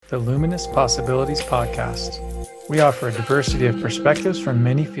the Luminous Possibilities podcast. We offer a diversity of perspectives from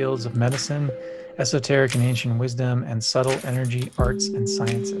many fields of medicine, esoteric and ancient wisdom, and subtle energy, arts, and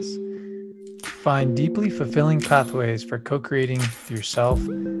sciences. Find deeply fulfilling pathways for co-creating yourself,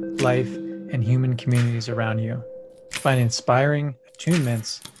 life, and human communities around you. Find inspiring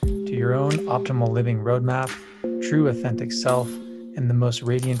attunements to your own optimal living roadmap, true authentic self, and the most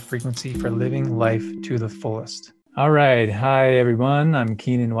radiant frequency for living life to the fullest. All right. Hi, everyone. I'm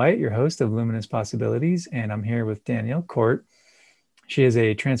Keenan White, your host of Luminous Possibilities, and I'm here with Danielle Kort. She is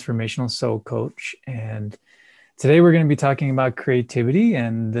a transformational soul coach, and today we're going to be talking about creativity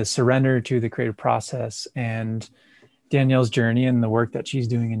and the surrender to the creative process and Danielle's journey and the work that she's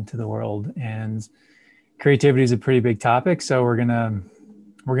doing into the world. And creativity is a pretty big topic, so we're gonna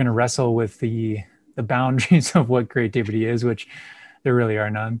wrestle with the boundaries of what creativity is, which there really are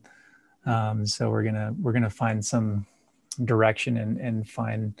none. So we're gonna find some direction and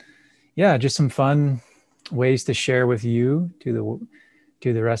find, just some fun ways to share with you to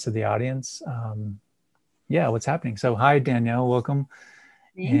the rest of the audience. What's happening. So hi, Danielle, welcome.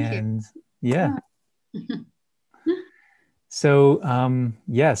 Thank you. So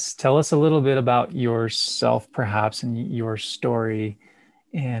yes, tell us a little bit about yourself, perhaps, and your story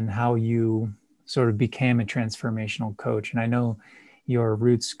and how you sort of became a transformational coach. And I know your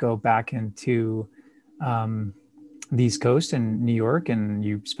roots go back into the East Coast and New York, and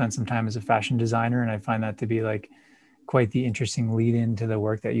you spent some time as a fashion designer. And I find that to be like quite the interesting lead into the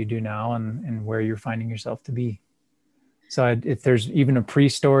work that you do now and where you're finding yourself to be. So if there's even a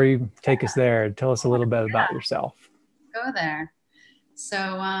pre-story, take us there. Tell us a little bit about yourself. Go there. So,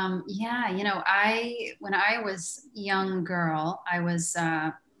 when I was a young girl, I was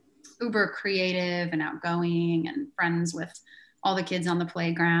uber creative and outgoing and friends with all the kids on the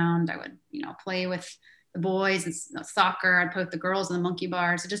playground. I would, play with the boys and soccer. I'd play with the girls in the monkey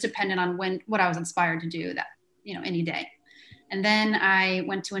bars. It just depended on what I was inspired to do that, any day. And then I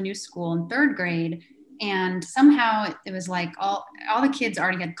went to a new school in third grade, and somehow it was like all the kids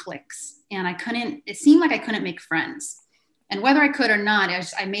already had cliques, and it seemed like I couldn't make friends. And whether I could or not,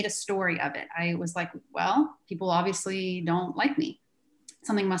 I made a story of it. I was like, well, people obviously don't like me.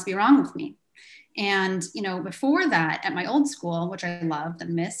 Something must be wrong with me. And, before that, at my old school, which I loved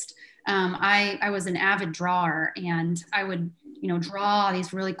and missed, I was an avid drawer, and I would, draw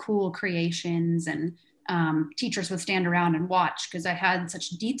these really cool creations, and teachers would stand around and watch because I had such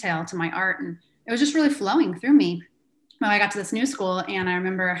detail to my art, and it was just really flowing through me. Well, I got to this new school, and I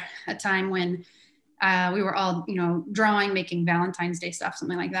remember a time when we were all, drawing, making Valentine's Day stuff,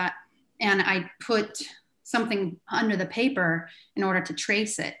 something like that. And I put something under the paper in order to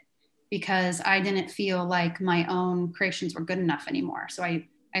trace it because I didn't feel like my own creations were good enough anymore. So I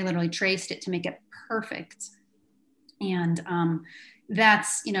literally traced it to make it perfect. And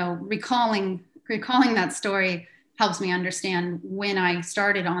that's, recalling that story helps me understand when I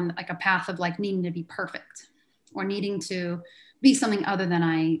started on like a path of like needing to be perfect or needing to be something other than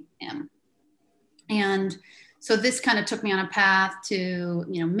I am. And so this kind of took me on a path to,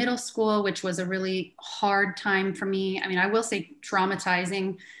 middle school, which was a really hard time for me. I mean, I will say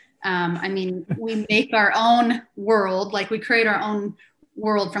traumatizing. We make our own world, like we create our own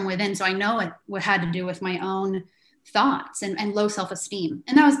world from within. So I know it had to do with my own thoughts and low self-esteem.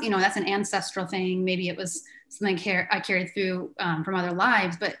 And that was, that's an ancestral thing. Maybe it was something I carried through from other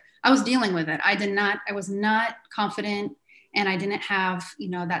lives, but I was dealing with it. I was not confident. And I didn't have,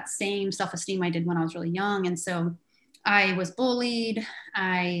 that same self-esteem I did when I was really young. And so I was bullied.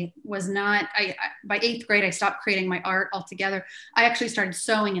 By 8th grade, I stopped creating my art altogether. I actually started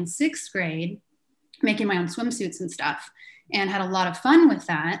sewing in 6th grade, making my own swimsuits and stuff, and had a lot of fun with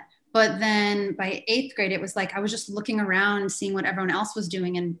that. But then by 8th grade, it was like I was just looking around, seeing what everyone else was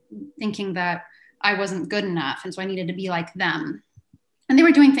doing and thinking that I wasn't good enough. And so I needed to be like them. And they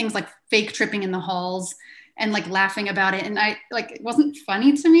were doing things like fake tripping in the halls and like laughing about it. And it wasn't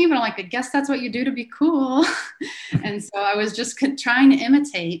funny to me, but I'm like, I guess that's what you do to be cool. And so I was just trying to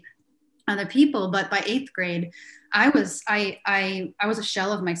imitate other people. But by 8th grade, I was a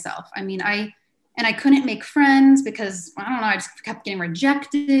shell of myself. I mean, I couldn't make friends because I don't know, I just kept getting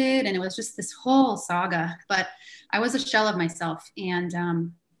rejected. And it was just this whole saga, but I was a shell of myself.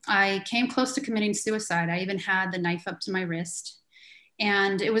 And I came close to committing suicide. I even had the knife up to my wrist.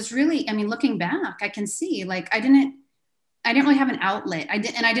 And it was really, looking back, I can see like I didn't really have an outlet. I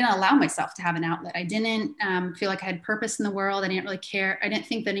didn't allow myself to have an outlet. I didn't feel like I had purpose in the world. I didn't really care. I didn't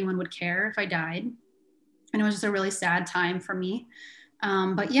think that anyone would care if I died. And it was just a really sad time for me.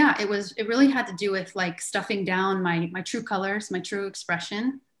 But yeah, it really had to do with like stuffing down my true colors, my true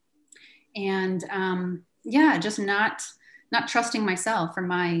expression. And just not not trusting myself or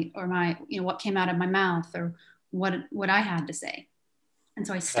my, what came out of my mouth or what I had to say. And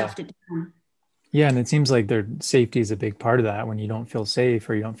so I Yeah. stuffed it down. Yeah, and it seems like their safety is a big part of that. When you don't feel safe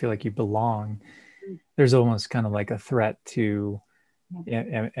or you don't feel like you belong, there's almost kind of like a threat to,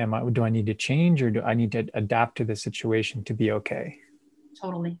 do I need to change, or do I need to adapt to the situation to be okay?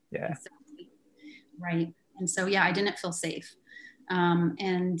 Totally. Yeah. Exactly. Right. And so, yeah, I didn't feel safe.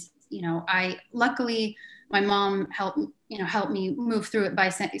 And, I luckily, my mom helped me move through it by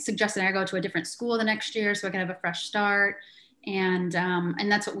suggesting I go to a different school the next year so I could have a fresh start. And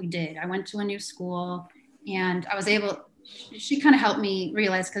that's what we did. I went to a new school, and I was able, she kind of helped me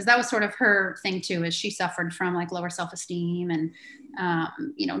realize, because that was sort of her thing too, is she suffered from like lower self-esteem and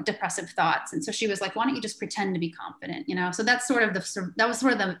depressive thoughts. And so she was like, why don't you just pretend to be confident, so that was sort of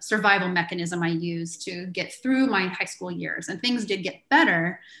the survival mechanism I used to get through my high school years. And things did get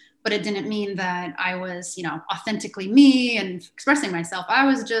better, but it didn't mean that I was, authentically me and expressing myself. I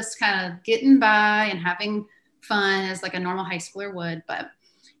was just kind of getting by and having fun as like a normal high schooler would. But,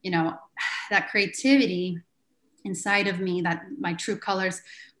 that creativity inside of me, that my true colors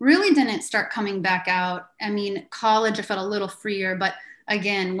really didn't start coming back out. I mean, college, I felt a little freer, but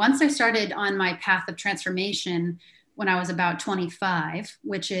again, once I started on my path of transformation when I was about 25,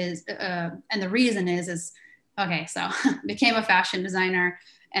 which is, and the reason is okay, so became a fashion designer.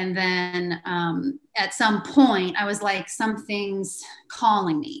 And then at some point, I was like, something's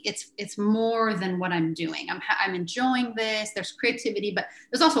calling me. It's more than what I'm doing. I'm enjoying this. There's creativity, but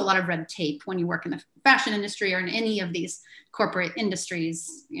there's also a lot of red tape when you work in the fashion industry or in any of these corporate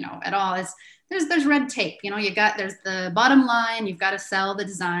industries, at all. There's red tape. There's the bottom line. You've got to sell the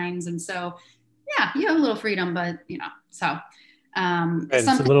designs, and so yeah, you have a little freedom, but so Right. It's a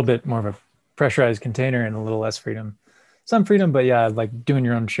something. little bit more of a pressurized container and a little less freedom. Some freedom, but yeah, like doing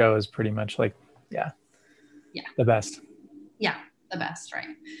your own show is pretty much like, yeah, Yeah. the best. Yeah, the best, right?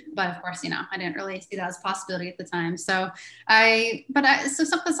 But of course, I didn't really see that as a possibility at the time. So so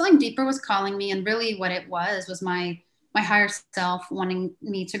something deeper was calling me, and really what it was my higher self wanting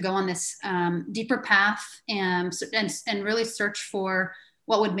me to go on this deeper path and really search for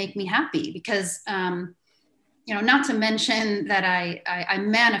what would make me happy. Because not to mention that I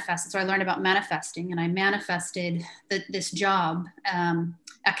manifested. So I learned about manifesting, and I manifested this job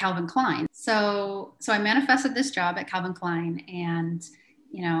at Calvin Klein. So I manifested this job at Calvin Klein, and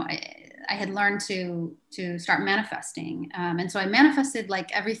I had learned to start manifesting, and so I manifested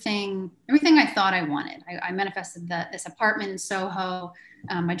like everything I thought I wanted. I manifested this apartment in Soho,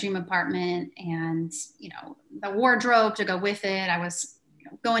 my dream apartment, and the wardrobe to go with it. I was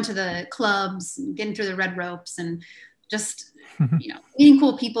going to the clubs, getting through the red ropes, and just meeting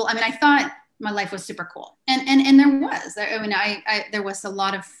cool people. I mean, I thought my life was super cool, and there was. I mean, there was a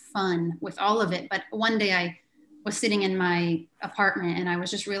lot of fun with all of it. But one day I was sitting in my apartment, and I was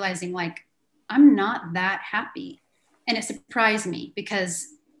just realizing, like, I'm not that happy, and it surprised me, because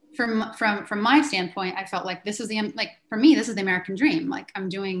from my standpoint, I felt like for me, this is the American dream. Like, I'm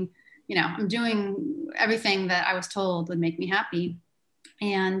doing everything that I was told would make me happy,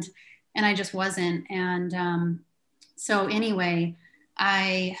 and I just wasn't. And so anyway,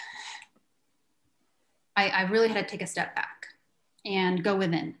 I really had to take a step back and go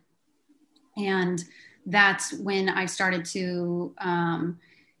within. And that's when I started to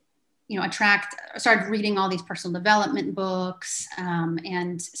started reading all these personal development books,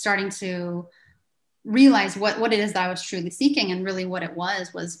 and starting to realize what it is that I was truly seeking. And really what it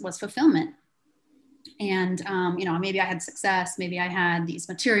was fulfillment. And maybe I had success, maybe I had these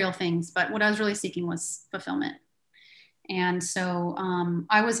material things, but what I was really seeking was fulfillment. And so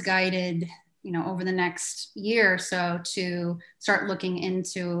I was guided, over the next year or so, to start looking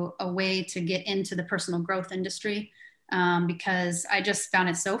into a way to get into the personal growth industry, because I just found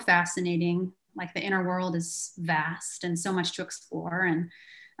it so fascinating. Like, the inner world is vast and so much to explore.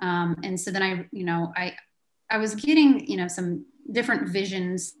 And so then I was getting, some different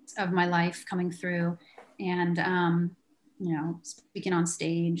visions of my life coming through, and speaking on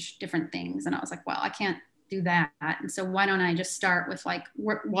stage, different things. And I was like, well, I can't do that. And so why don't I just start with like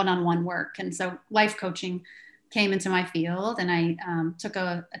one-on-one work? And so life coaching came into my field, and I took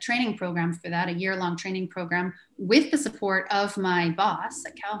a training program for that, a year-long training program, with the support of my boss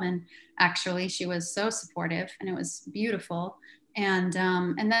at Calvin. Actually, she was so supportive, and it was beautiful. And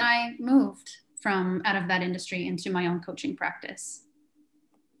then I moved from out of that industry into my own coaching practice.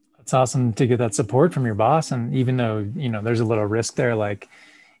 It's awesome to get that support from your boss. And even though, there's a little risk there, like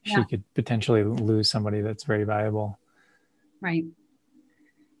Yeah. she could potentially lose somebody that's very valuable. Right.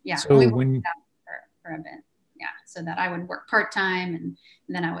 Yeah. And So we worked when, that for a bit. Yeah. So that I would work part-time, and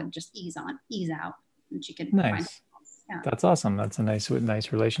then I would just ease out, and she could find nice. something else. Yeah. That's awesome. That's a nice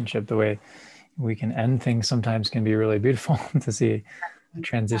relationship. The way we can end things sometimes can be really beautiful to see a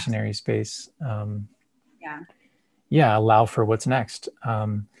Absolutely. transitionary space. Yeah. Yeah, allow for what's next.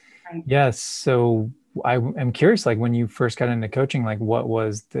 Right. Yes. So I am curious, like when you first got into coaching, like what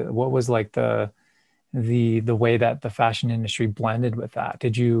was like the way that the fashion industry blended with that?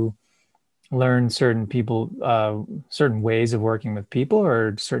 Did you learn certain ways of working with people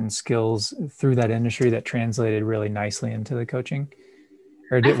or certain skills through that industry that translated really nicely into the coaching?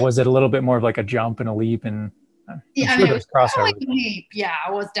 Or I think, was it a little bit more of like a jump and a leap? And I'm yeah, I sure mean, it was there's crossovers. definitely a leap. Yeah,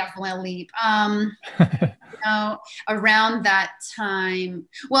 it was definitely a leap. Know, around that time,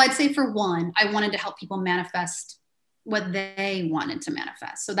 well, I'd say for one, I wanted to help people manifest what they wanted to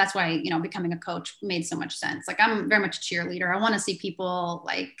manifest. So that's why, becoming a coach made so much sense. Like I'm very much a cheerleader. I want to see people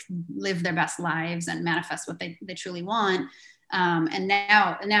like live their best lives and manifest what they truly want. And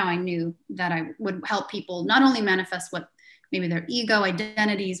now I knew that I would help people not only manifest what maybe their ego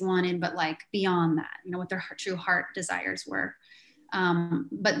identities wanted, but like beyond that, what their true heart desires were.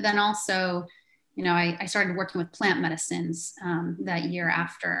 But then also, I started working with plant medicines that year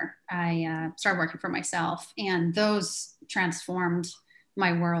after I started working for myself, and those transformed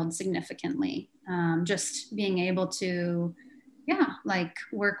my world significantly. Just being able to, yeah, like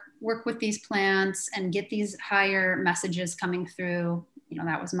work with these plants and get these higher messages coming through.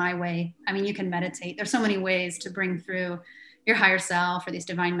 That was my way. I mean, you can meditate. There's so many ways to bring through your higher self or these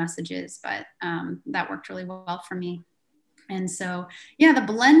divine messages, but that worked really well for me. And so, yeah, the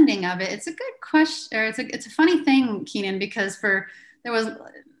blending of it, it's a good question. Or it's a funny thing, Keenan, because there was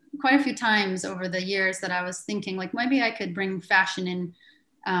quite a few times over the years that I was thinking like maybe I could bring fashion in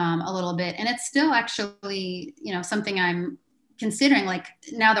a little bit. And it's still actually, something I'm considering, like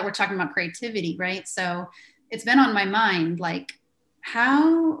now that we're talking about creativity, right? So it's been on my mind, like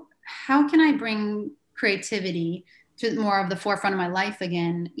how can I bring creativity to more of the forefront of my life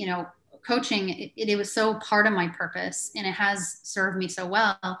again? Coaching, it was so part of my purpose, and it has served me so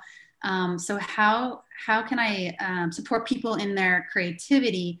well. So how can I support people in their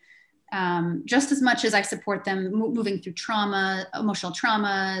creativity just as much as I support them moving through trauma, emotional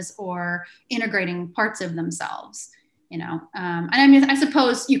traumas, or integrating parts of themselves? And I mean, I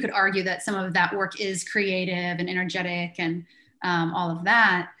suppose you could argue that some of that work is creative and energetic and all of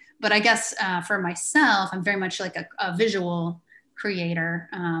that. But I guess for myself, I'm very much like a visual creator.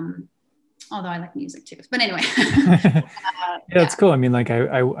 Although I like music too. But anyway, Yeah, it's yeah. cool. I mean, like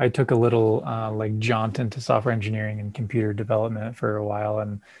I took a little like jaunt into software engineering and computer development for a while,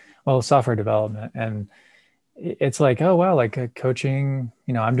 and well, software development, and it's like, oh wow, like coaching.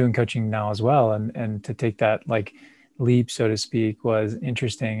 I'm doing coaching now as well, and to take that like leap, so to speak, was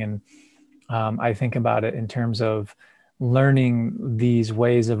interesting. And I think about it in terms of learning these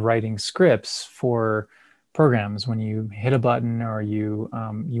ways of writing scripts for programs. When you hit a button or you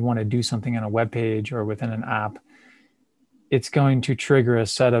want to do something on a web page or within an app, it's going to trigger a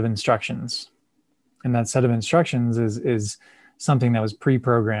set of instructions, and that set of instructions is something that was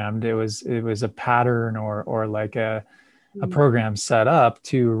pre-programmed. It was a pattern or like a program set up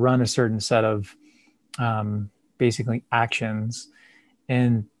to run a certain set of basically actions.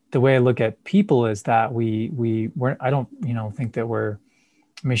 And the way I look at people is that we're I don't think that we're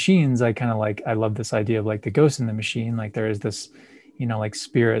machines. I love this idea of like the ghost in the machine. Like there is this like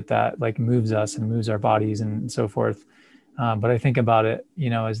spirit that like moves us and moves our bodies and so forth. But I think about it,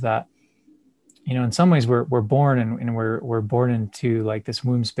 is that, in some ways we're born and we're born into like this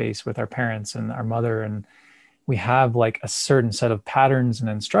womb space with our parents and our mother, and we have like a certain set of patterns and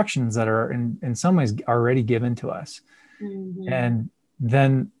instructions that are in some ways already given to us. Mm-hmm. And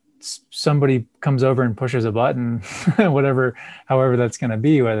then somebody comes over and pushes a button, whatever, however that's going to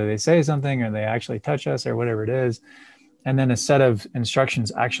be, whether they say something or they actually touch us or whatever it is. And then a set of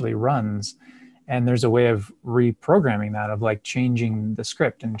instructions actually runs. And there's a way of reprogramming that, of like changing the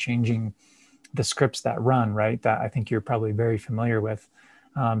script and changing the scripts that run, right? That I think you're probably very familiar with.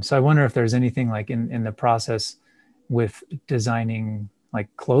 So I wonder if there's anything like in the process with designing like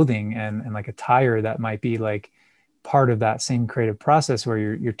clothing and like attire that might be like part of that same creative process where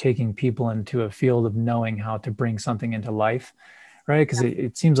you're taking people into a field of knowing how to bring something into life, right? Because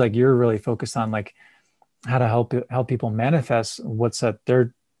it seems like you're really focused on like how to help people manifest what's at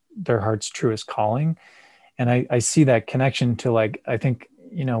their heart's truest calling. And I see that connection to like, I think,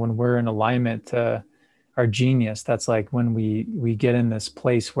 when we're in alignment to our genius, that's like when we get in this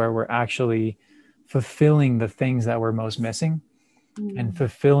place where we're actually fulfilling the things that we're most missing, and Mm-hmm.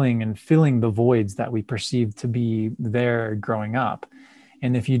 fulfilling and filling the voids that we perceived to be there growing up.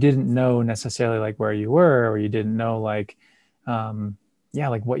 And if you didn't know necessarily like where you were, or you didn't know like yeah,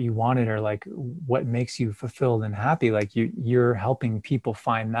 like what you wanted, or like what makes you fulfilled and happy. Like you're helping people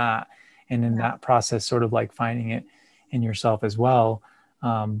find that, and in Yeah. that process sort of like finding it in yourself as well.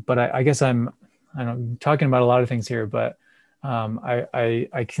 But I guess I don't know, talking about a lot of things here, but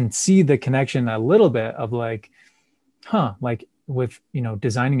I can see the connection a little bit of like, like with,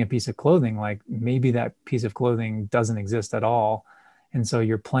 designing a piece of clothing, like maybe that piece of clothing doesn't exist at all. And so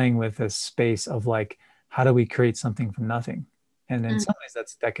you're playing with this space of like, how do we create something from nothing? And in Mm, some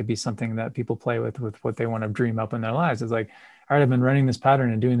ways that could be something that people play with what they want to dream up in their lives. It's like, all right, I've been running this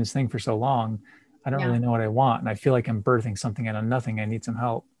pattern and doing this thing for so long. I don't yeah. really know what I want. And I feel like I'm birthing something out of nothing. I need some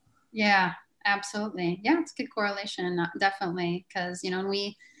help. Yeah, absolutely. Yeah, it's a good correlation, definitely, because when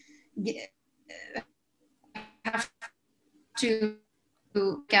we have to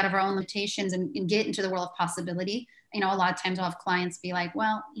get out of our own limitations and get into the world of possibility. A lot of times I'll have clients be like,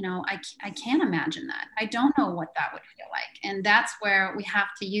 well, I can't imagine that. I don't know what that would feel like. And that's where we have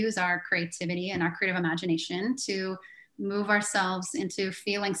to use our creativity and our creative imagination to move ourselves into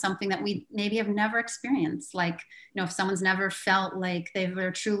feeling something that we maybe have never experienced. Like, if someone's never felt like they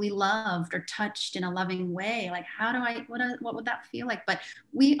were truly loved or touched in a loving way, like what would that feel like? But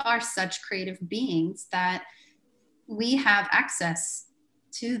we are such creative beings that we have access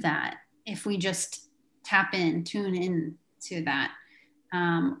to that if we just tune in to that,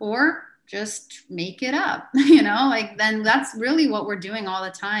 or just make it up. Like then that's really what we're doing all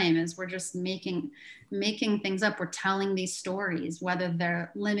the time is we're just making things up. We're telling these stories, whether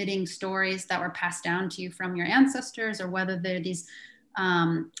they're limiting stories that were passed down to you from your ancestors, or whether they're these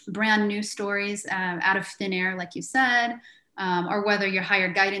brand new stories out of thin air, like you said, or whether your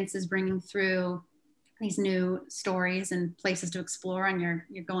higher guidance is bringing through these new stories and places to explore, and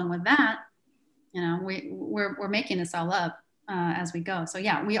you're going with that. We're making this all up as we go. So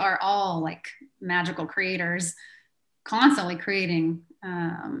yeah, we are all like magical creators, constantly creating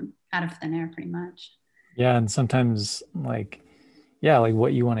out of thin air, pretty much. Yeah. And sometimes like, yeah, like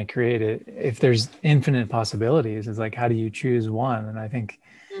what you want to create it, if there's infinite possibilities, it's like, how do you choose one? And I think,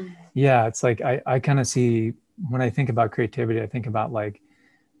 Mm. yeah, it's like, I kind of see when I think about creativity, I think about like,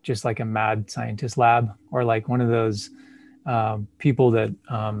 just like a mad scientist lab, or like one of those people that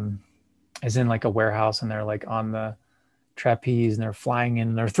is in like a warehouse and they're like on the trapeze and they're flying in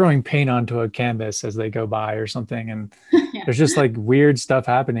and they're throwing paint onto a canvas as they go by or something. And Yeah. there's just like weird stuff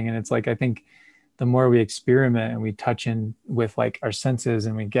happening. And it's like, I think the more we experiment and we touch in with like our senses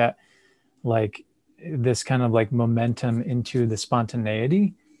and we get like this kind of like momentum into the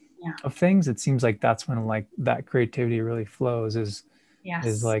spontaneity Yeah. of things, it seems like that's when like that creativity really flows, is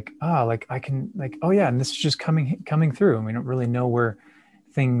Yes. like, like I can like, oh yeah, and this is just coming through, and we don't really know where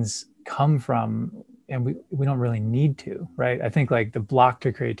things come from, and we don't really need to, right? I think like the block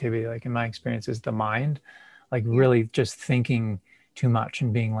to creativity, like in my experience, is the mind, like Yeah. really just thinking too much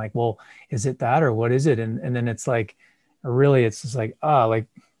and being like, well, is it that or what is it? And then it's like, really it's just like, like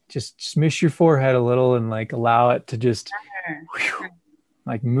just smush your forehead a little and like allow it to just Sure. whew, Sure.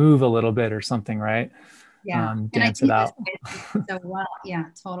 like move a little bit or something, right? Yeah. And I Dance it think this out. plays so well. Yeah,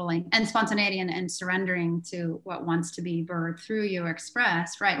 totally. And spontaneity and surrendering to what wants to be birthed through you or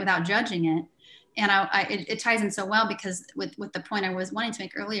expressed, right, without judging it. And it ties in so well because with the point I was wanting to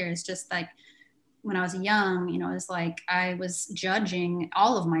make earlier is just like when I was young, it's like I was judging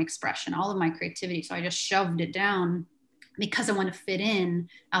all of my expression, all of my creativity. So I just shoved it down because I want to fit in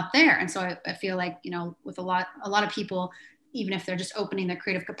out there. And so I feel like, with a lot of people, even if they're just opening their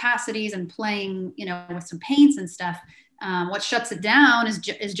creative capacities and playing, with some paints and stuff, what shuts it down is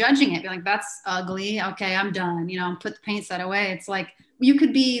judging it. Be like, that's ugly. Okay, I'm done. Put the paint set away. It's like you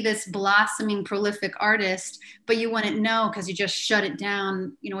could be this blossoming, prolific artist, but you wouldn't know because you just shut it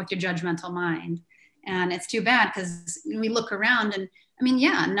down, with your judgmental mind. And it's too bad because we look around and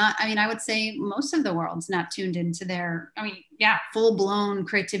I would say most of the world's not tuned into their, full blown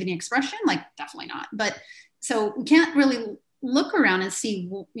creativity and expression, like definitely not. But so we can't really look around and see,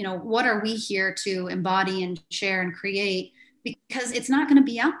 what are we here to embody and share and create, because it's not going to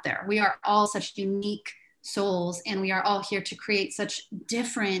be out there. We are all such unique souls, and we are all here to create such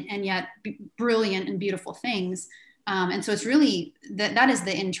different and yet brilliant and beautiful things. And so it's really that is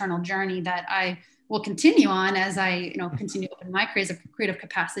the internal journey that I will continue on as I continue to open my creative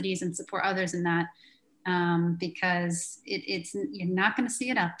capacities and support others in that, because it's you're not going to see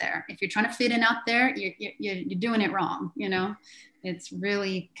it out there. If you're trying to fit in out there, you're doing it wrong. It's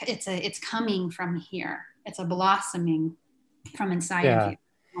really it's coming from here. It's a blossoming from inside of you. Yeah.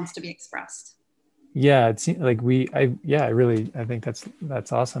 It wants to be expressed. Yeah, it seems like I think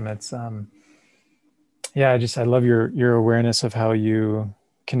that's awesome. It's yeah, I love your awareness of how you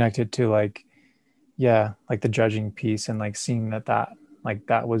connected to like, yeah, like the judging piece, and like seeing that like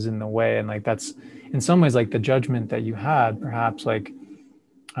that was in the way. And like, that's in some ways, like the judgment that you had perhaps like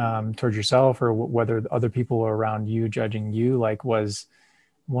towards yourself, or whether other people were around you judging you, like was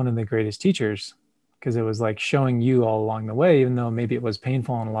one of the greatest teachers, because it was like showing you all along the way, even though maybe it was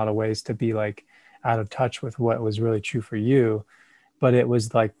painful in a lot of ways to be like out of touch with what was really true for you. But it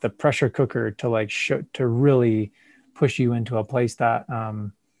was like the pressure cooker to like show, to really push you into a place that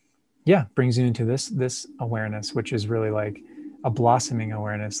yeah, brings you into this awareness, which is really like a blossoming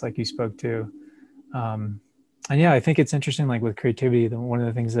awareness, like you spoke to. And yeah, I think it's interesting, like with creativity, one of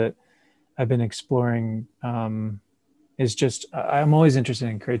the things that I've been exploring is just, I'm always interested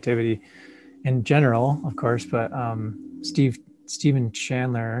in creativity in general, of course, but Stephen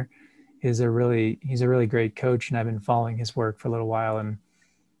Chandler he's a really great coach, and I've been following his work for a little while. And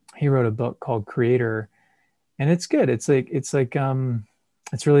he wrote a book called Creator, and it's good. It's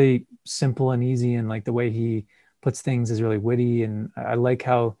really simple and easy, and like the way he puts things is really witty. And I like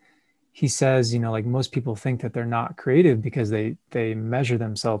how he says, like most people think that they're not creative because they measure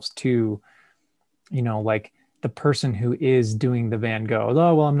themselves to, like the person who is doing the Van Gogh.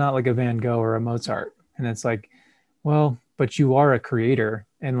 Oh, well, I'm not like a Van Gogh or a Mozart. And it's like, well, but you are a creator.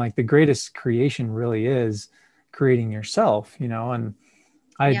 And like the greatest creation really is creating yourself, and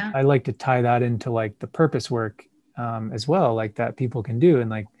Yeah. I like to tie that into like the purpose work as well, like that people can do. And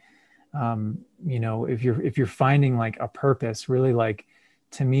like, if you're finding like a purpose, really, like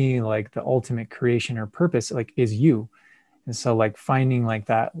to me, like the ultimate creation or purpose like is you. And so like finding like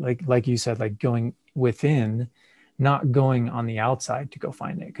that, like you said, like going within, not going on the outside to go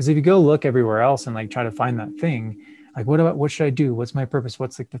find it. Because if you go look everywhere else and like try to find that thing, like what should I do? What's my purpose?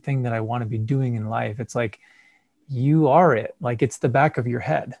 What's like the thing that I want to be doing in life? It's like you are it, like it's the back of your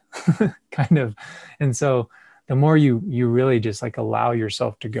head kind of. And so the more you really just like allow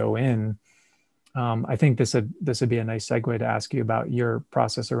yourself to go in, I think this would be a nice segue to ask you about your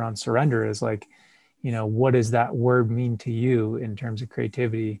process around surrender. Is like, what does that word mean to you in terms of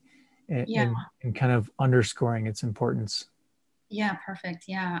creativity, Yeah. and kind of underscoring its importance? Yeah. Perfect.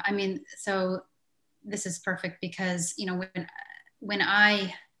 Yeah. I mean, so this is perfect because, when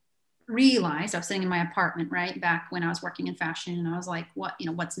I realized I was sitting in my apartment, right, back when I was working in fashion, and I was like,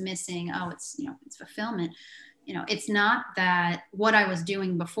 what's missing? Oh, it's fulfillment. It's not that what I was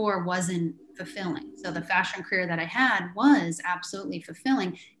doing before wasn't fulfilling. So the fashion career that I had was absolutely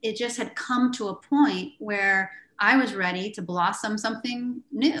fulfilling. It just had come to a point where I was ready to blossom something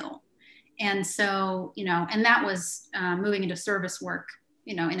new. And so, and that was moving into service work,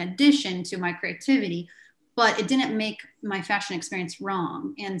 in addition to my creativity, but it didn't make my fashion experience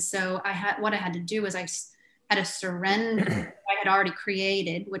wrong. And so what I had to do was I had to surrender what I had already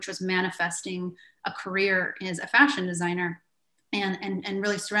created, which was manifesting a career as a fashion designer, and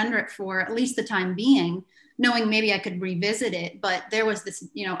really surrender it for at least the time being, knowing maybe I could revisit it. But there was this,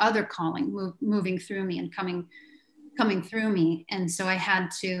 other calling moving through me and coming through me. And so I had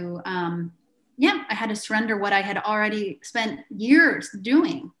to, I had to surrender what I had already spent years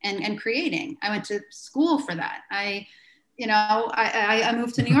doing and creating. I went to school for that. I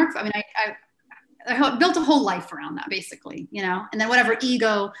moved to New York. I mean, I built a whole life around that, basically, and then whatever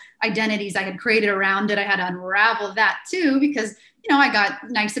ego identities I had created around it, I had to unravel that too, because, I got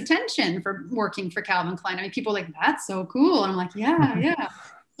nice attention for working for Calvin Klein. I mean, people were like, that's so cool. And I'm like, yeah, yeah.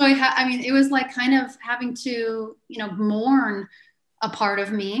 So it was like kind of having to, mourn a part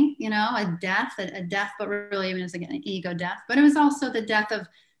of me, a death, but really, I mean, it's like an ego death, but it was also the death of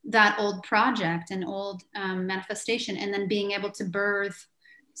that old project and old manifestation, and then being able to birth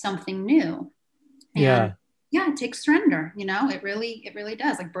something new. And Yeah. yeah, it takes surrender, it really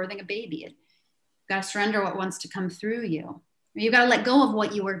does, like birthing a baby. You got to surrender what wants to come through you. You got to let go of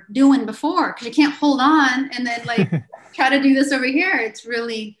what you were doing before, because you can't hold on and then like try to do this over here. It's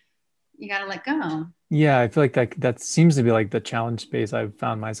really, you got to let go. Yeah, I feel like that seems to be like the challenge space I've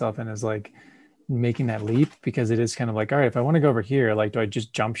found myself in, is like making that leap, because it is kind of like, all right, if I want to go over here, like, do I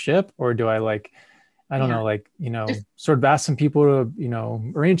just jump ship, or do I like, I don't Yeah. know, like, Just, sort of ask some people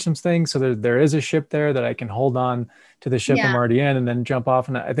to, arrange some things so there is a ship there that I can hold on to the ship yeah. I'm already in, and then jump off.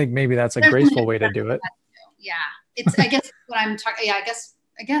 And I think maybe that's a There's graceful way to do it. yeah. It's, I guess what I'm talking, yeah,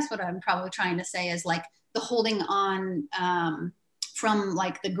 I guess what I'm probably trying to say is like the holding on, from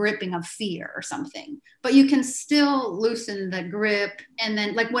like the gripping of fear or something, but you can still loosen the grip. And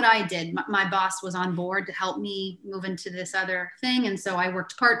then like what I did, my boss was on board to help me move into this other thing. And so I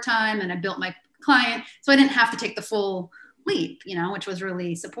worked part-time and I built my client. So I didn't have to take the full leap, which was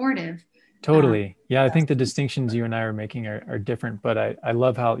really supportive. Totally. Yeah, I think the distinctions you and I are making are different, but I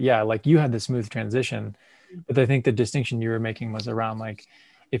love how, yeah, like you had the smooth transition, but I think the distinction you were making was around like,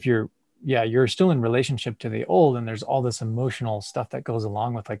 if you're yeah, you're still in relationship to the old, and there's all this emotional stuff that goes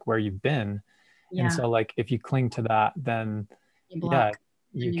along with like where you've been. And Yeah, so like if you cling to that, then you yeah, block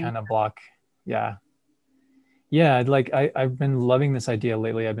the you new. kind of block. Yeah. Yeah, like I've been loving this idea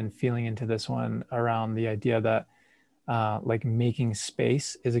lately. I've been feeling into this one around the idea that like making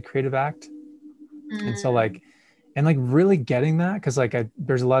space is a creative act. And so Mm, like and like really getting that, because like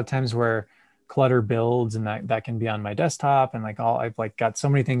there's a lot of times where clutter builds, and that can be on my desktop, and like all I've like got so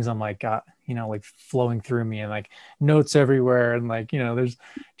many things I'm like got, like flowing through me, and like notes everywhere, and like there's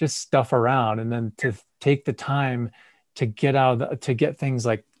just stuff around. And then to take the time to get to get things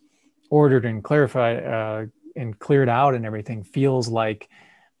like ordered and clarified and cleared out and everything feels like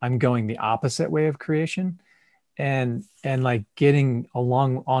I'm going the opposite way of creation. And like getting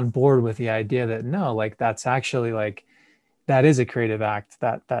along on board with the idea that no, like that's actually like that is a creative act,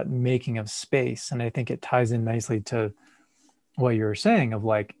 that making of space. And I think it ties in nicely to what you were saying of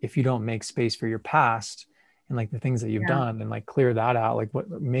like, if you don't make space for your past and like the things that you've yeah, done and like clear that out, like what,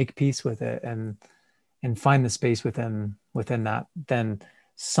 make peace with it, and find the space within that, then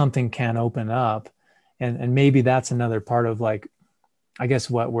something can open up. And maybe that's another part of like, I guess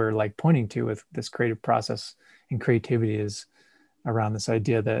what we're like pointing to with this creative process and creativity is around this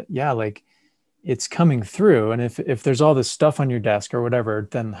idea that yeah, like it's coming through. And if there's all this stuff on your desk or whatever,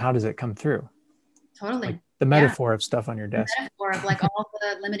 then how does it come through? Like totally. the Yeah. metaphor of stuff on your The desk. metaphor of like all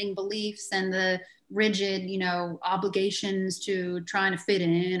the limiting beliefs and the rigid, obligations to trying to fit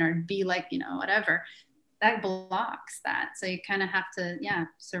in or be like, whatever that blocks that. So you kind of have to, yeah,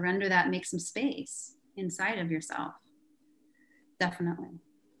 surrender that, make some space inside of yourself. Definitely.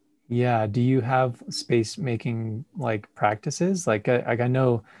 Yeah. Do you have space making like practices? Like I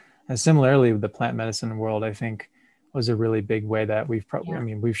know, similarly with the plant medicine world, I think was a really big way that we've probably, I Yeah.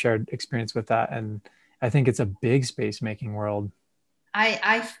 mean, we've shared experience with that. And I think it's a big space making world.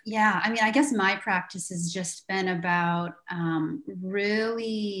 Yeah, I mean, I guess my practice has just been about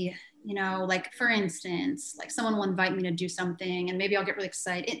really, like for instance, like someone will invite me to do something and maybe I'll get really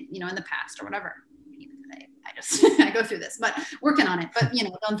excited, in the past or whatever. Even today, I just, I go through this, but working on it. But,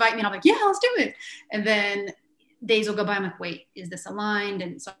 they'll invite me and I'm like, yeah, let's do it. And then days will go by. I'm like, wait, is this aligned?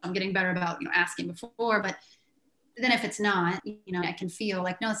 And so I'm getting better about, asking before. But then if it's not, I can feel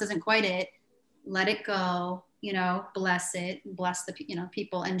like, no, this isn't quite it. Let it go, bless it, bless the,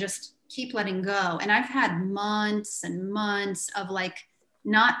 people, and just keep letting go. And I've had months and months of like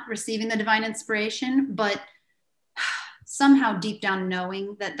not receiving the divine inspiration, but somehow deep down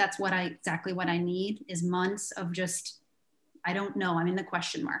knowing that that's exactly what I need is months of just, I don't know. I'm in the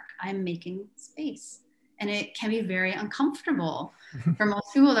question mark. I'm making space. And it can be very uncomfortable for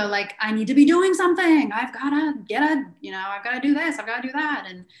most people. They're like, I need to be doing something. I've got to I've got to do this. I've got to do that.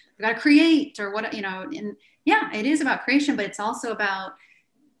 And I've got to create or what, and yeah, it is about creation, but it's also about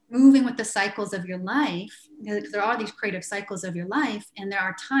moving with the cycles of your life, because there are these creative cycles of your life, and there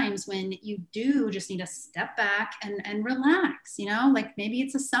are times when you do just need to step back and relax, like maybe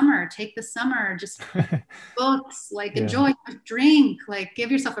it's a summer, take the summer, just books, like Yeah. enjoy a drink, like give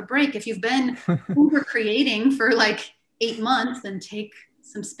yourself a break. If you've been over creating for like 8 months, then take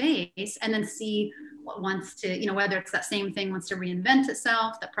some space and then see what wants to, whether it's that same thing wants to reinvent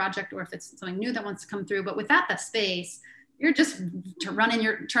itself, that project, or if it's something new that wants to come through. But without that space, you're just turning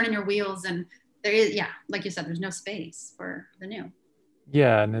your wheels, and there is, yeah, like you said, there's no space for the new.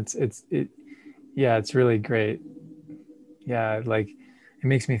 Yeah. And yeah, it's really great. Yeah. Like it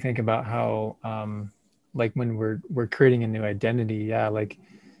makes me think about how, like when we're creating a new identity, yeah, like,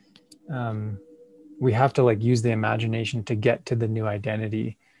 um, we have to like use the imagination to get to the new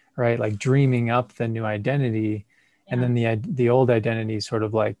identity, right? Like dreaming up the new identity, and Yeah. then the old identity sort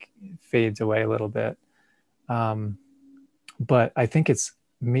of like fades away a little bit. Um, but I think it's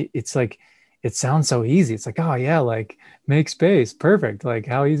like it sounds so easy. It's like, oh yeah, like make space, perfect. Like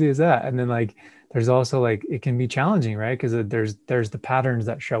how easy is that? And then like there's also like it can be challenging, right? Because there's the patterns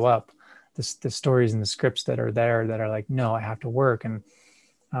that show up, the stories and the scripts that are there that are like, no, I have to work. And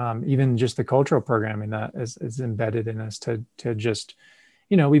even just the cultural programming that is embedded in us to just,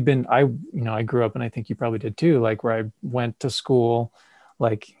 we've been, I grew up, and I think you probably did too, like where I went to school,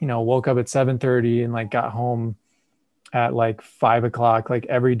 like, woke up at 7:30 and like got home at like 5 o'clock, like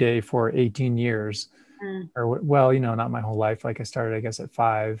every day for 18 years. Mm. Or well, not my whole life. Like I started, I guess, at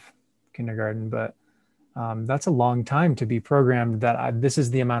 5, kindergarten, but that's a long time to be programmed that this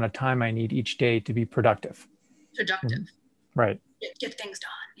is the amount of time I need each day to be productive. Productive. Mhm. Right. Get things done.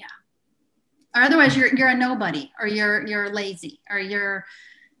 Yeah. Or otherwise you're a nobody, or you're lazy, or you're,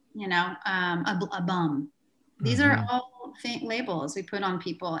 a bum. These are Hmm. all labels we put on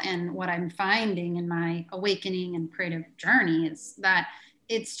people. And what I'm finding in my awakening and creative journey is that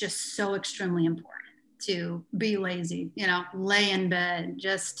it's just so extremely important to be lazy, lay in bed,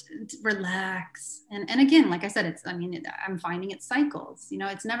 just relax. And again, like I said, I'm finding it cycles,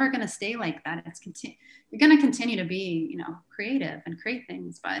 it's never going to stay like that. You're going to continue to be, creative and create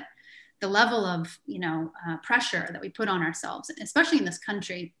things, but the level of, pressure that we put on ourselves, especially in this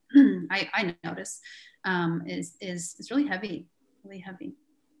country, I notice, is really heavy, really heavy.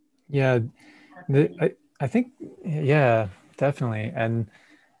 Yeah. I think, yeah, definitely. And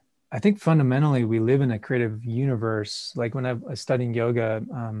I think fundamentally we live in a creative universe. Like when I was studying yoga,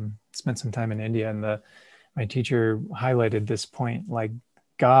 spent some time in India, and my teacher highlighted this point, like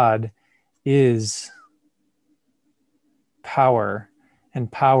God is power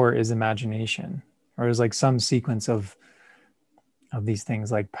and power is imagination, or is like some sequence of these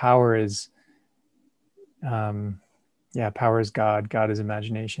things. Like power is, power is God, God is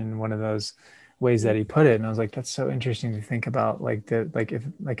imagination, one of those ways that he put it. And I was like, that's so interesting to think about,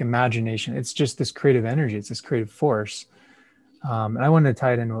 if imagination, it's just this creative energy, it's this creative force. And I wanted to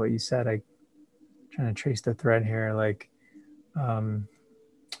tie it into what you said. Trying to trace the thread here.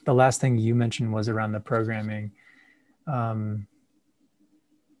 The last thing you mentioned was around the programming. I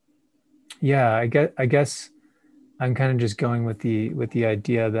guess I'm kind of just going with the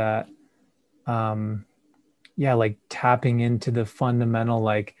idea that, like tapping into the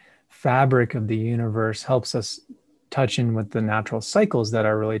fundamental fabric of the universe helps us touch in with the natural cycles that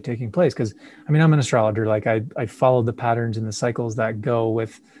are really taking place. Because I'm an astrologer. I follow the patterns and the cycles that go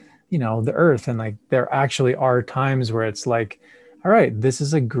with, the earth. And there actually are times where it's like, all right, this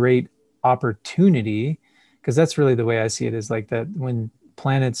is a great opportunity. Because that's really the way I see it, is like that when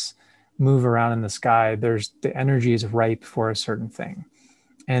planets move around in the sky, the energy is ripe for a certain thing.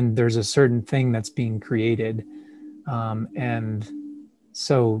 And there's a certain thing that's being created. And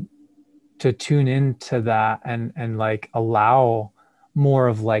so to tune into that and allow more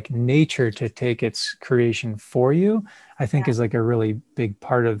of nature to take its creation for you, I think is a really big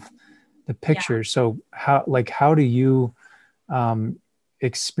part of the picture. Yeah. So how do you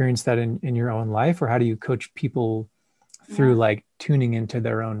experience that in your own life, or how do you coach people through tuning into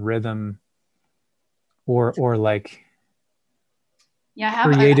their own rhythm or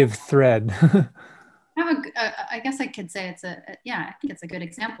creative thread? I guess I could say I think it's a good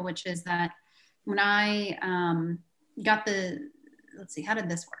example, which is that when I got let's see, how did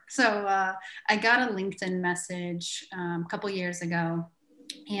this work? So I got a LinkedIn message a couple years ago,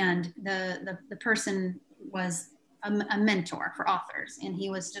 and the person was a mentor for authors. And he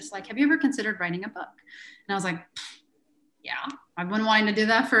was just like, have you ever considered writing a book? And I was like, yeah, I've been wanting to do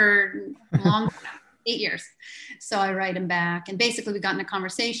that for long 8 years. So I write him back, and basically we got in a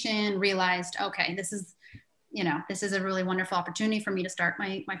conversation, realized, okay, this is a really wonderful opportunity for me to start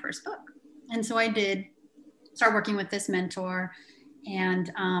my first book. And so I did start working with this mentor,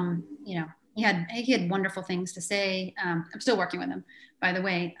 and he had wonderful things to say. I'm still working with him, by the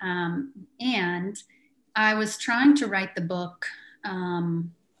way. And I was trying to write the book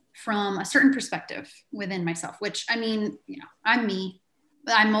from a certain perspective within myself, which I'm me,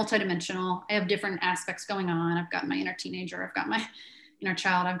 but I'm multidimensional. I have different aspects going on. I've got my inner teenager, I've got my inner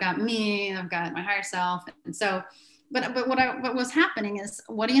child, I've got me, I've got my higher self. And so, but what was happening is,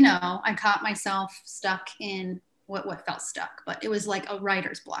 what do you know? I caught myself stuck in what felt stuck, but it was like a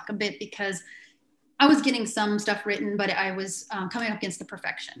writer's block a bit, because I was getting some stuff written, but I was coming up against the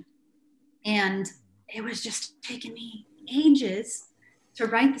perfection. And it was just taking me ages to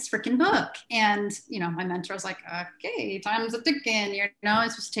write this freaking book. And, my mentor was like, okay, time's a ticking, it's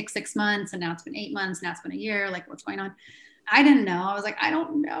supposed to take 6 months, and now it's been 8 months, now it's been a year, like what's going on? I didn't know. I was like, I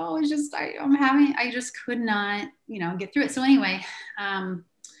don't know. It's just, I just could not, get through it. So anyway, how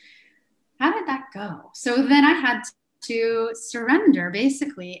did that go? So then I had to surrender,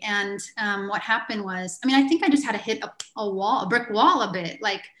 basically. And what happened was, I think I just had to hit a brick wall a bit,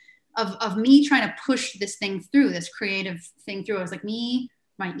 of me trying to push this thing through, this creative thing through. It was like me,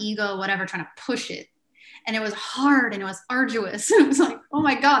 my ego, whatever, trying to push it. And it was hard and it was arduous. It was like, oh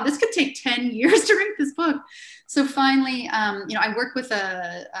my God, this could take 10 years to write this book. So finally, I work with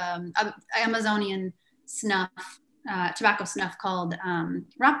a Amazonian snuff, tobacco snuff called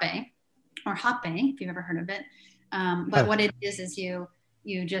rape, or hape, if you've ever heard of it. But what it is you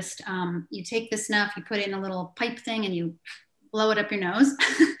just, you take the snuff, you put it in a little pipe thing, and you blow it up your nose.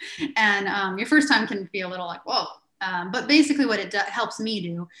 And your first time can be a little like, whoa. But basically what it helps me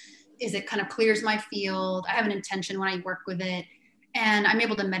do is it kind of clears my field. I have an intention when I work with it, and I'm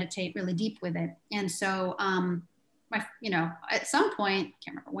able to meditate really deep with it. And so, at some point, I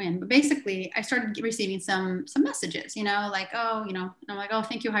can't remember when, but basically I started receiving some messages, and I'm like, oh,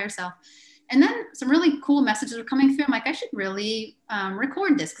 thank you, higher self. And then some really cool messages were coming through. I'm like, I should really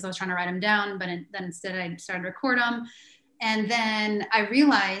record this, because I was trying to write them down, but then instead I started to record them. And then I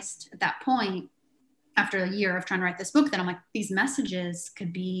realized at that point, after a year of trying to write this book, that I'm like, these messages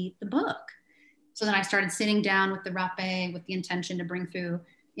could be the book. So then I started sitting down with the rapé with the intention to bring through,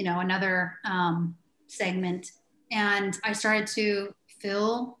 another segment. And I started to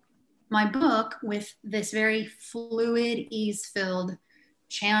fill my book with this very fluid, ease-filled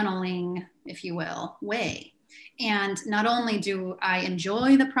channeling, if you will, way. And not only do I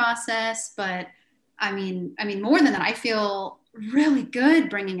enjoy the process, but I mean, more than that, I feel really good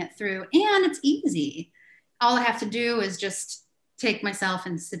bringing it through, and it's easy. All I have to do is just take myself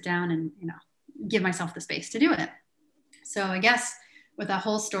and sit down and, give myself the space to do it. So I guess with that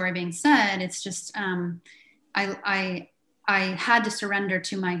whole story being said, it's just, I had to surrender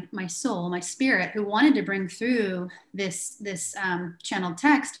to my soul, my spirit, who wanted to bring through this channeled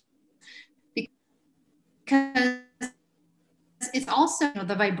text, because it's also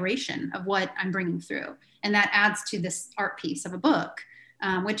the vibration of what I'm bringing through, and that adds to this art piece of a book.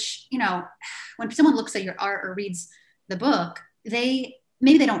 Which, when someone looks at your art or reads the book, maybe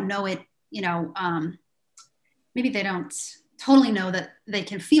they don't know it, maybe they don't totally know that they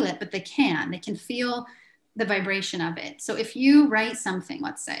can feel it, but they can feel the vibration of it. So if you write something,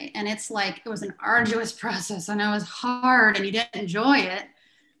 let's say, and it's like, it was an arduous process and it was hard and you didn't enjoy it,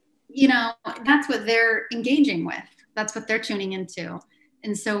 that's what they're engaging with. That's what they're tuning into.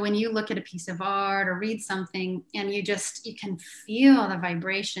 And so when you look at a piece of art or read something and you can feel the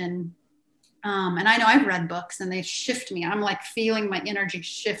vibration. And I know I've read books and they shift me. I'm like feeling my energy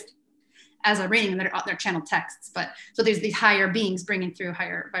shift as I'm reading, and they're channeled texts. But so there's these higher beings bringing through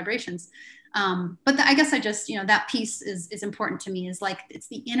higher vibrations. But I guess I just, that piece is important to me, is like, it's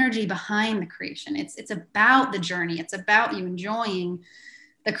the energy behind the creation. It's about the journey. It's about you enjoying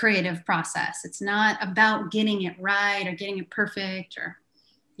the creative process. It's not about getting it right or getting it perfect or,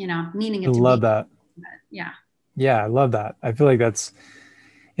 needing it I to love be. that. Yeah. Yeah, I love that. I feel like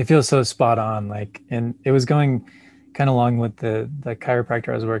it feels so spot on. Like, and it was going kind of along with the chiropractor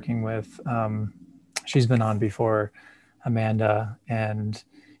I was working with. She's been on before, Amanda, and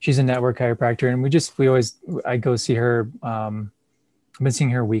she's a network chiropractor. And I go see her. I've been seeing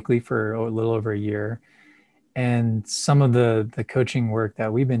her weekly for a little over a year. And some of the coaching work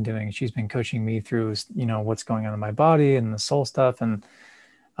that we've been doing, she's been coaching me through, what's going on in my body and the soul stuff. And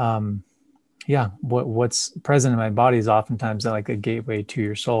what's present in my body is oftentimes like a gateway to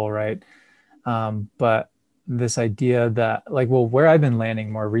your soul, right? But this idea that, like, well, where I've been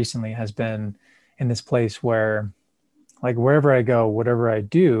landing more recently has been in this place where, like, wherever I go, whatever I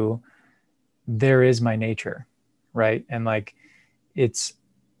do, there is my nature, right? And like,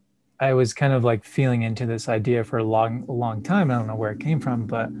 I was kind of like feeling into this idea for a long time. I don't know where it came from,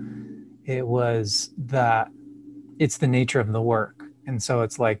 but it was that it's the nature of the work. And so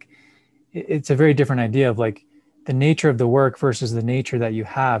it's like, it's a very different idea of like the nature of the work versus the nature that you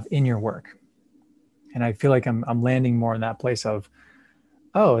have in your work. And I feel like I'm landing more in that place of,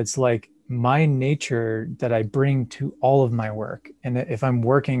 oh, it's like my nature that I bring to all of my work. And if I'm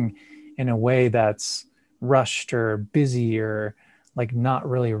working in a way that's rushed or busy or like not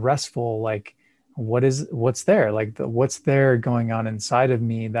really restful, like what's there? Like what's there going on inside of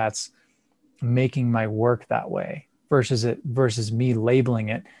me that's making my work that way versus me labeling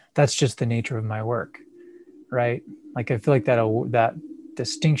it. That's just the nature of my work, right? Like I feel like that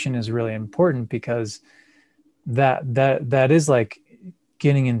distinction is really important, because that is like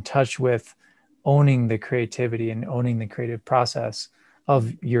getting in touch with owning the creativity and owning the creative process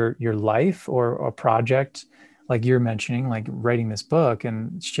of your life or a project, like you're mentioning, like writing this book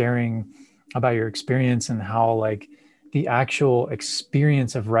and sharing about your experience and how like the actual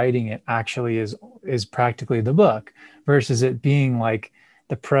experience of writing it actually is practically the book, versus it being like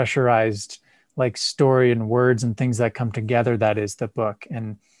the pressurized like story and words and things that come together that is the book.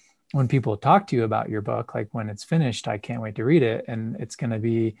 And when people talk to you about your book, like when it's finished, I can't wait to read it. And it's going to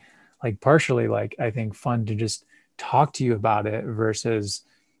be like partially like, I think, fun to just talk to you about it versus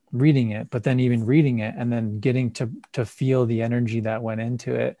reading it, but then even reading it and then getting to feel the energy that went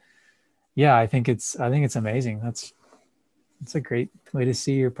into it. Yeah, I think it's amazing. That's a great way to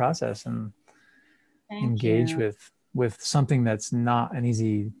see your process and Thank engage you. with something that's not an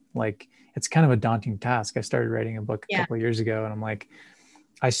easy, like, it's kind of a daunting task. I started writing a book a Yeah. couple of years ago, and I'm like,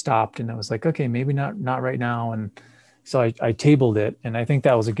 I stopped and I was like, okay, maybe not right now. And so I tabled it, and I think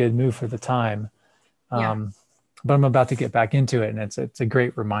that was a good move for the time. Yeah. But I'm about to get back into it, and it's a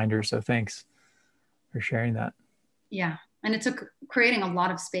great reminder. So thanks for sharing that. Yeah. And it took creating a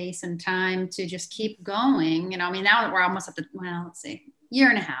lot of space and time to just keep going. I mean, now that we're almost at well, let's see, year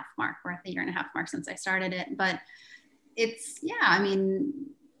and a half mark. We're at the year and a half mark since I started it. But it's, yeah, I mean,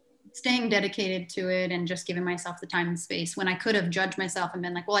 staying dedicated to it and just giving myself the time and space when I could have judged myself and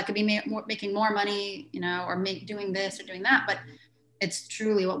been like, well, I could be making more money, you know, or doing this or doing that. But it's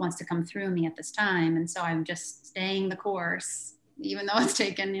truly what wants to come through me at this time. And so I'm just staying the course, even though it's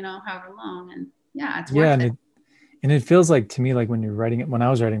taken, you know, however long. And yeah, it's Yeah. worth it. And it feels like to me, like when you're writing it, when I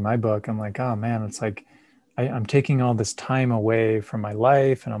was writing my book, I'm like, oh man, it's like I'm taking all this time away from my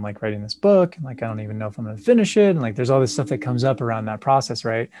life, and I'm like writing this book, and like I don't even know if I'm gonna finish it. And like there's all this stuff that comes up around that process,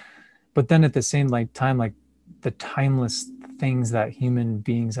 right? But then at the same like time, like the timeless things that human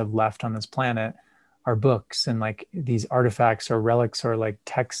beings have left on this planet are books and like these artifacts or relics or like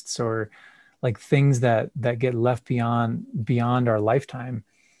texts or like things that get left beyond our lifetime.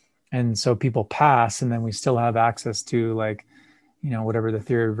 And so people pass, and then we still have access to like, whatever the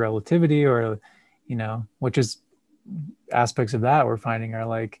theory of relativity, or which is aspects of that we're finding are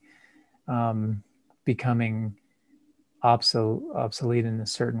like becoming obsolete in a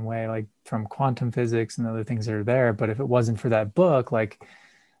certain way, like from quantum physics and other things that are there. But if it wasn't for that book, like,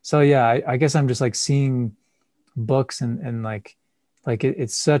 so yeah, I guess I'm just like seeing books and like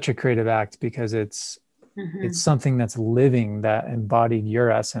it's such a creative act because it's something that's living, that embodied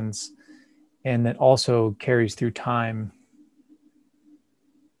your essence, and that also carries through time.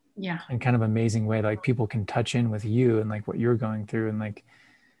 Yeah. In kind of amazing way, like people can touch in with you and like what you're going through, and like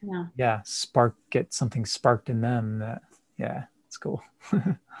get something sparked in them. That it's cool.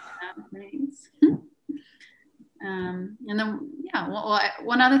 Thanks. And then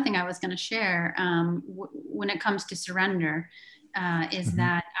one other thing I was going to share when it comes to surrender is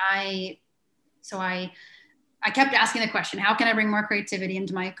that I kept asking the question, how can I bring more creativity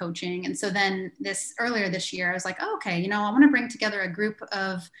into my coaching? And so then earlier this year, I was like, oh, okay, I want to bring together a group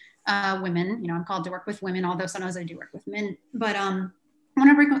of women. I'm called to work with women, although sometimes I do work with men. But I want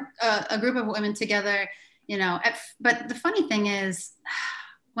to bring a group of women together, but the funny thing is,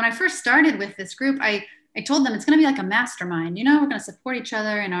 when I first started with this group, I told them it's going to be like a mastermind. We're going to support each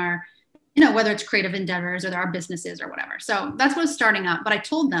other in our, whether it's creative endeavors or our businesses or whatever. So that's what was starting up. But I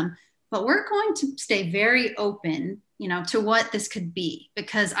told them, but we're going to stay very open, to what this could be,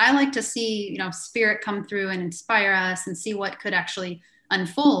 because I like to see, spirit come through and inspire us and see what could actually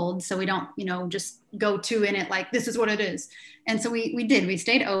unfold. So we don't, just go to in it like this is what it is. And so we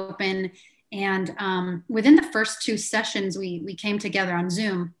stayed open. And within the first 2 sessions, we came together on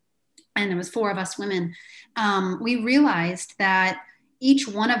Zoom, and there was 4 of us women. We realized that each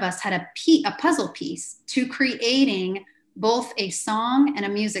one of us had a puzzle piece to creating both a song and a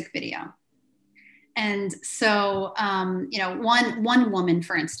music video. And so, one woman,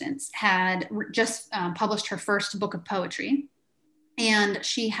 for instance, had just published her first book of poetry, and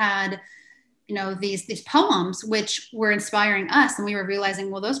she had, these poems which were inspiring us, and we were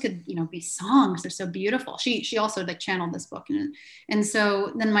realizing, well, those could, be songs. They're so beautiful. She also like channeled this book, and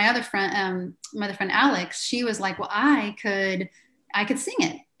so then my other friend Alex, she was like, well, I could sing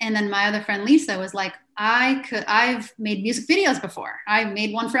it. And then my other friend Lisa was like, I've made music videos before. I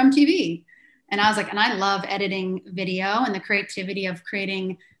made one for MTV. And I was like, and I love editing video, and the creativity of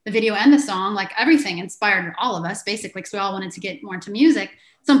creating the video and the song, like everything inspired all of us basically, because we all wanted to get more into music,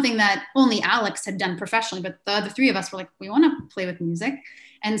 something that only Alex had done professionally. But the other 3 of us were like, we want to play with music.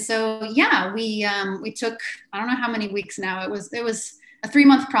 And so, we took, I don't know how many weeks now. It was a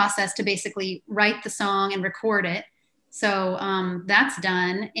 3-month process to basically write the song and record it. So that's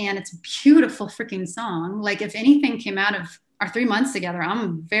done, and it's a beautiful freaking song. Like if anything came out of our 3 months together,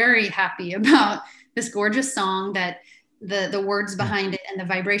 I'm very happy about this gorgeous song, that the words behind it and the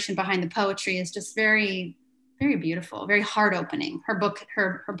vibration behind the poetry is just very, very beautiful, very heart opening. Her book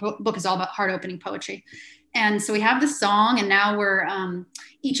is all about heart opening poetry. And so we have the song, and now we're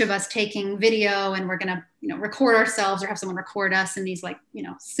each of us taking video, and we're going to, record ourselves or have someone record us in these like,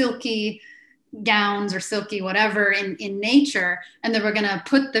 silky gowns or silky whatever in nature, and then we're going to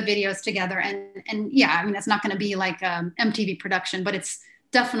put the videos together, and it's not going to be like a MTV production, but it's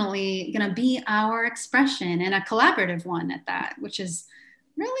definitely going to be our expression, and a collaborative one at that, which is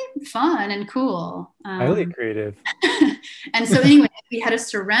really fun and cool. Highly creative. And so anyway, we had to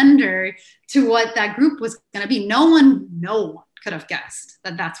surrender to what that group was going to be. No one could have guessed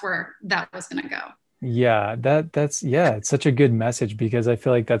that that's where that was going to go. Yeah, that's it's such a good message, because I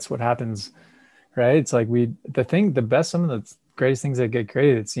feel like that's what happens, right? It's like some of the greatest things that get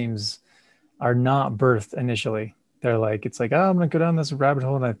created, it seems, are not birthed initially. They're like, it's like, oh, I'm going to go down this rabbit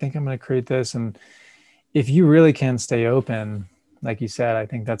hole and I think I'm going to create this. And if you really can stay open, like you said, I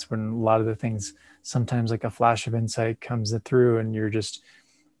think that's when a lot of the things, sometimes like a flash of insight comes through, and you're just,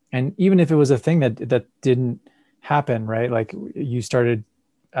 and even if it was a thing that didn't happen, right? Like you started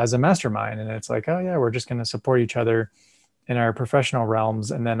as a mastermind, and it's like, oh yeah, we're just going to support each other in our professional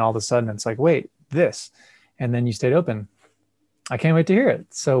realms, and then all of a sudden it's like, wait, this, and then you stayed open. I can't wait to hear it.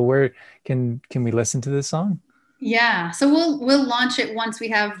 So where can we listen to this song? Yeah, so we'll launch it once we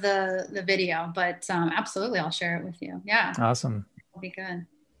have the video, but absolutely, I'll share it with you. Yeah, Awesome. it'll be good.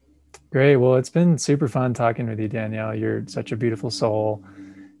 Great. Well, it's been super fun talking with you, Danielle. You're such a beautiful soul.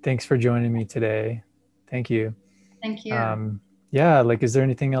 Thanks for joining me today. Thank you. Thank you. Um, yeah, like, is there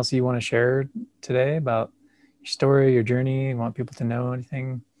anything else you want to share today about your story, your journey? You want people to know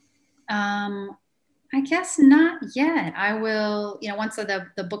anything? Um, I guess not yet. I will, once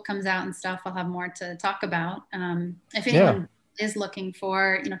the book comes out and stuff, I'll have more to talk about. If Yeah. anyone is looking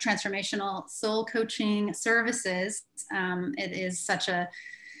for, transformational soul coaching services, it is such a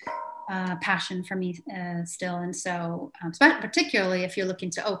passion for me still. And so, particularly if you're looking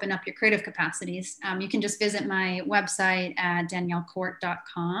to open up your creative capacities, you can just visit my website at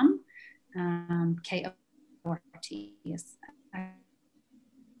daniellekort.com. Kort is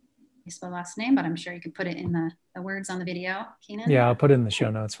spell last name, but I'm sure you can put it in the words on the video, Keenan. Yeah, I'll put it in the show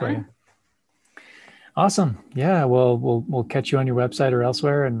notes for you. Awesome. Yeah, well, we'll catch you on your website or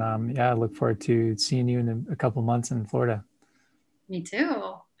elsewhere, and yeah, I look forward to seeing you in a couple months in Florida. Me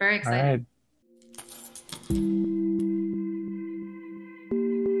too. Very All excited. right.